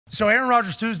So Aaron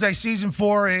Rodgers Tuesday, season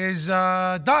 4 is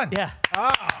done. Yeah.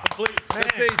 Complete.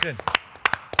 Good season.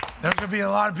 There's going to be a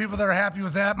lot of people that are happy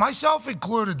with that, myself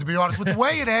included, to be honest. With the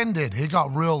way it ended, it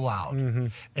got real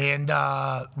loud. And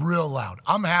real loud.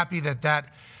 I'm happy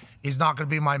that is not going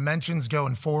to be my mentions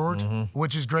going forward,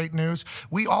 which is great news.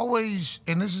 We always,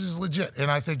 and this is legit, and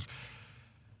I think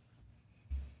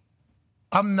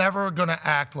I'm never going to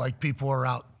act like people are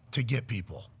out to get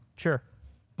people. Sure.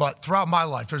 But throughout my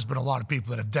life, there's been a lot of people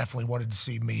that have definitely wanted to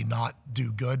see me not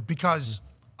do good because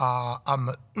I'm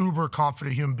an uber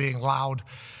confident human being, loud.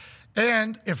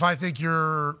 And if I think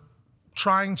you're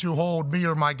trying to hold me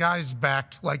or my guys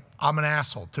back, like, I'm an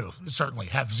asshole too. Certainly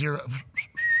have zero,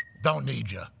 don't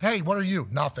need you. Hey, what are you?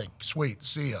 Nothing. Sweet.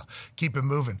 See ya. Keep it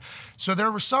moving. So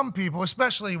there were some people,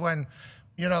 especially when,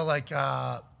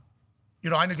 I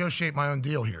negotiate my own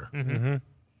deal here.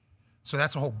 So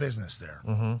that's a whole business there.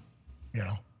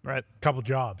 Right. Couple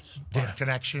jobs. Yeah.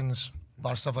 Connections, a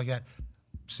lot of stuff like that.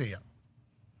 See ya.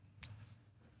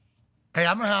 Hey,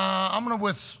 I'm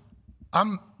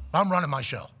running my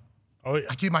show. Oh yeah.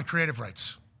 I keep my creative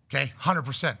rights. Okay,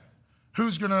 100%.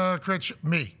 Who's gonna create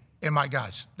me and my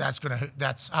guys? That's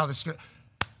how this.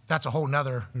 That's a whole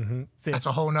nother. That's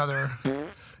a whole nother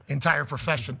entire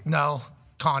profession. No,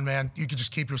 con man, you could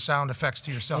just keep your sound effects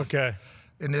to yourself. Okay.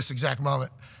 In this exact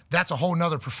moment, that's a whole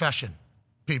nother profession.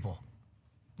 People,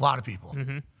 a lot of people.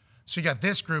 So you got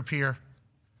this group here,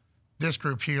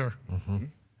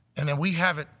 and then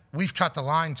we've cut the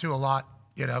line too a lot,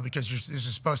 because this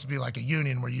is supposed to be like a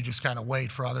union where you just kind of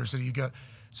wait for others and you go.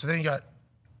 So then you got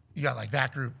like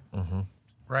that group,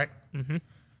 right?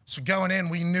 So going in,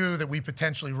 we knew that we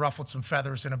potentially ruffled some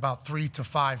feathers in about 3 to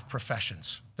 5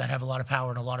 professions that have a lot of power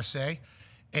and a lot of say.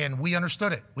 And we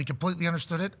understood it. We completely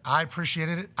understood it. I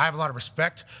appreciated it. I have a lot of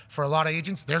respect for a lot of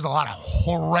agents. There's a lot of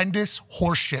horrendous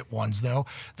horseshit ones, though,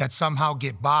 that somehow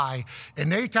get by. And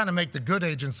they kind of make the good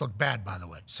agents look bad, by the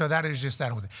way. So that is just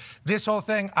that whole thing. This whole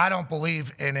thing, I don't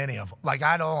believe in any of them. Like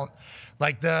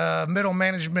the middle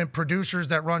management producers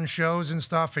that run shows and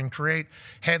stuff and create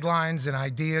headlines and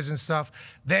ideas and stuff,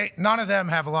 none of them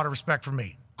have a lot of respect for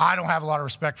me. I don't have a lot of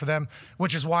respect for them,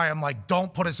 which is why I'm like,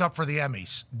 don't put us up for the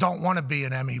Emmys. Don't want to be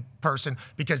an Emmy person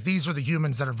because these are the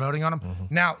humans that are voting on them.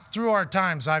 Now, through our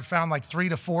times, I've found like 3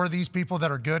 to 4 of these people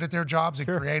that are good at their jobs and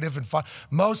creative and fun.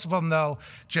 Most of them, though,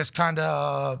 just kind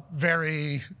of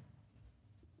very,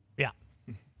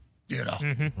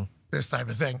 this type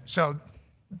of thing. So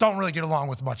don't really get along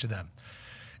with much of them.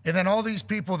 And then all these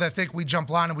people that think we jump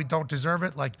line and we don't deserve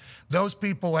it, like those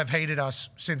people have hated us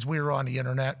since we were on the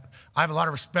internet. I have a lot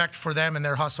of respect for them and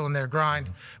their hustle and their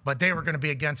grind, but they were going to be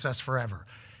against us forever.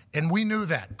 And we knew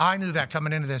that. I knew that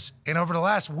coming into this. And over the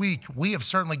last week, we have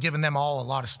certainly given them all a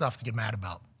lot of stuff to get mad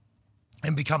about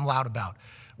and become loud about.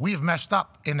 We have messed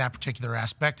up in that particular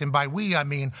aspect. And by we, I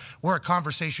mean, we're a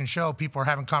conversation show. People are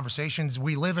having conversations.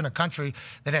 We live in a country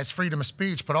that has freedom of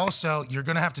speech, but also you're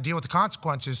going to have to deal with the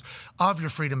consequences of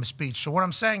your freedom of speech. So what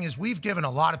I'm saying is we've given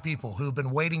a lot of people who've been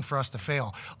waiting for us to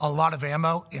fail a lot of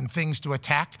ammo and things to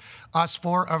attack us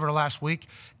for over the last week.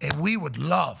 And we would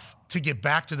love to get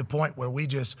back to the point where we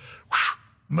just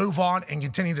move on and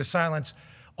continue to silence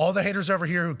all the haters over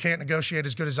here who can't negotiate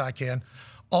as good as I can,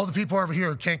 all the people over here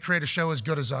who can't create a show as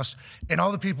good as us, and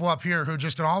all the people up here who are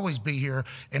just going to always be here,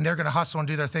 and they're going to hustle and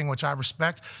do their thing, which I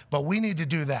respect. But we need to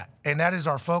do that, and that is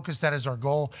our focus. That is our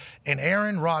goal. And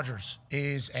Aaron Rodgers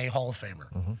is a Hall of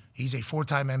Famer. He's a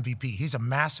 4-time MVP. He's a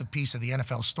massive piece of the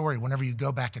NFL story. Whenever you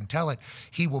go back and tell it,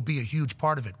 he will be a huge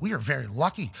part of it. We are very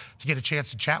lucky to get a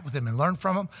chance to chat with him and learn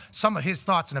from him. Some of his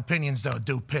thoughts and opinions, though,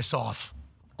 do piss off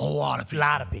a lot of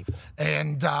people.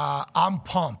 And I'm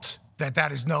pumped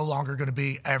that is no longer going to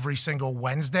be every single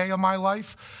Wednesday of my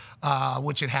life,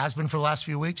 which it has been for the last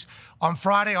few weeks. On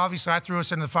Friday, obviously, I threw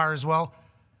us into the fire as well.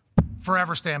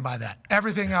 Forever stand by that.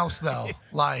 Everything else, though,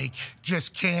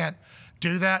 just can't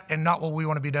do that and not what we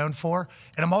want to be known for.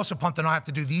 And I'm also pumped that I don't have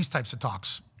to do these types of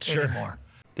talks anymore.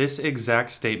 This exact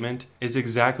statement is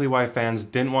exactly why fans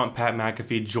didn't want Pat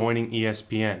McAfee joining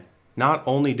ESPN. Not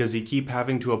only does he keep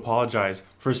having to apologize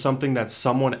for something that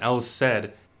someone else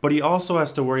said, but he also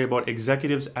has to worry about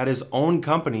executives at his own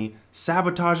company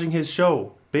sabotaging his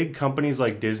show. Big companies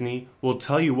like Disney will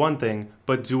tell you one thing,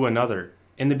 but do another.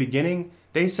 In the beginning,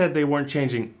 they said they weren't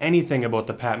changing anything about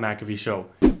the Pat McAfee show.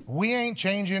 We ain't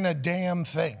changing a damn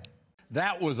thing.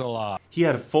 That was a lie. He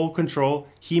had full control.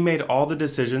 He made all the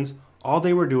decisions. All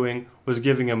they were doing was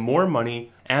giving him more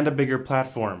money and a bigger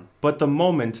platform. But the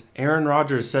moment Aaron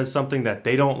Rodgers says something that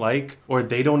they don't like or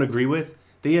they don't agree with,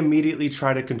 they immediately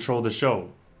try to control the show.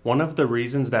 One of the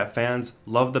reasons that fans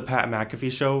love the Pat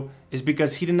McAfee show is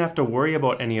because he didn't have to worry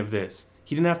about any of this.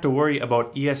 he didn't have to worry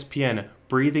about ESPN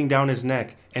breathing down his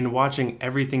neck and watching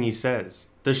everything he says.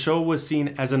 The show was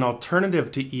seen as an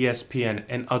alternative to ESPN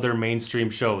and other mainstream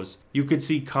shows. You could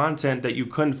see content that you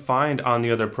couldn't find on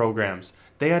the other programs.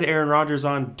 They had Aaron Rodgers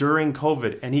on during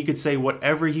COVID and he could say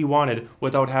whatever he wanted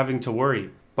without having to worry.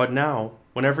 But now,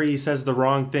 whenever he says the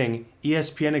wrong thing,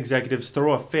 ESPN executives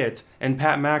throw a fit and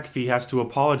Pat McAfee has to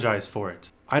apologize for it.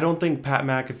 I don't think Pat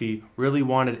McAfee really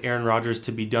wanted Aaron Rodgers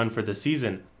to be done for the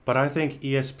season, but I think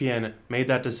ESPN made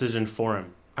that decision for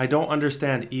him. I don't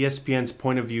understand ESPN's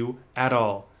point of view at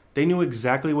all. They knew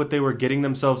exactly what they were getting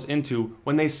themselves into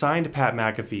when they signed Pat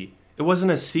McAfee. It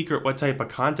wasn't a secret what type of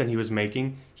content he was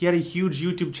making. He had a huge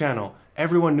YouTube channel.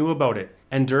 Everyone knew about it.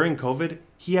 And during COVID,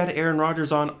 he had Aaron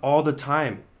Rodgers on all the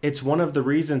time. It's one of the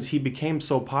reasons he became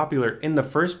so popular in the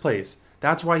first place.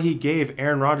 That's why he gave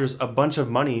Aaron Rodgers a bunch of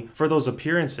money for those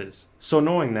appearances. So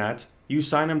knowing that, you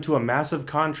sign him to a massive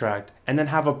contract and then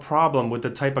have a problem with the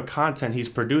type of content he's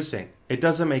producing. It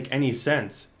doesn't make any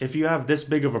sense. If you have this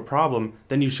big of a problem,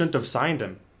 then you shouldn't have signed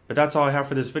him. But that's all I have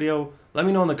for this video. Let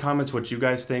me know in the comments what you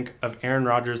guys think of Aaron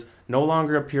Rodgers no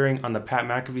longer appearing on the Pat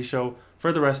McAfee show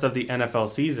for the rest of the NFL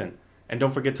season. And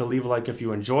don't forget to leave a like if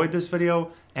you enjoyed this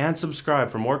video and subscribe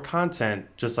for more content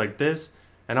just like this.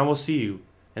 And I will see you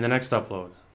in the next upload.